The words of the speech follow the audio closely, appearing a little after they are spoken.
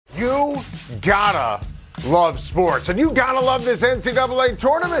You gotta love sports, and you gotta love this NCAA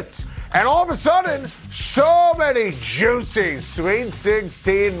tournament. And all of a sudden, so many juicy Sweet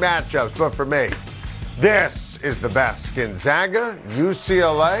 16 matchups. But for me, this is the best. Gonzaga,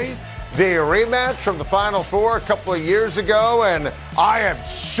 UCLA, the rematch from the Final Four a couple of years ago. And I am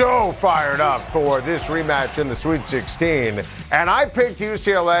so fired up for this rematch in the Sweet 16. And I picked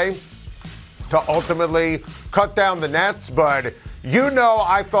UCLA to ultimately cut down the nets, but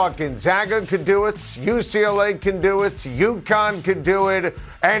I thought Gonzaga could do it, UCLA can do it, UConn could do it,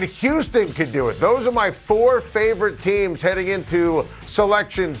 and Houston could do it. Those are my four favorite teams heading into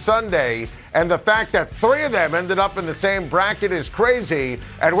Selection Sunday, and the fact that three of them ended up in the same bracket is crazy,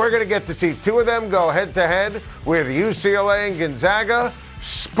 and we're going to get to see two of them go head-to-head with UCLA and Gonzaga.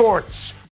 Sports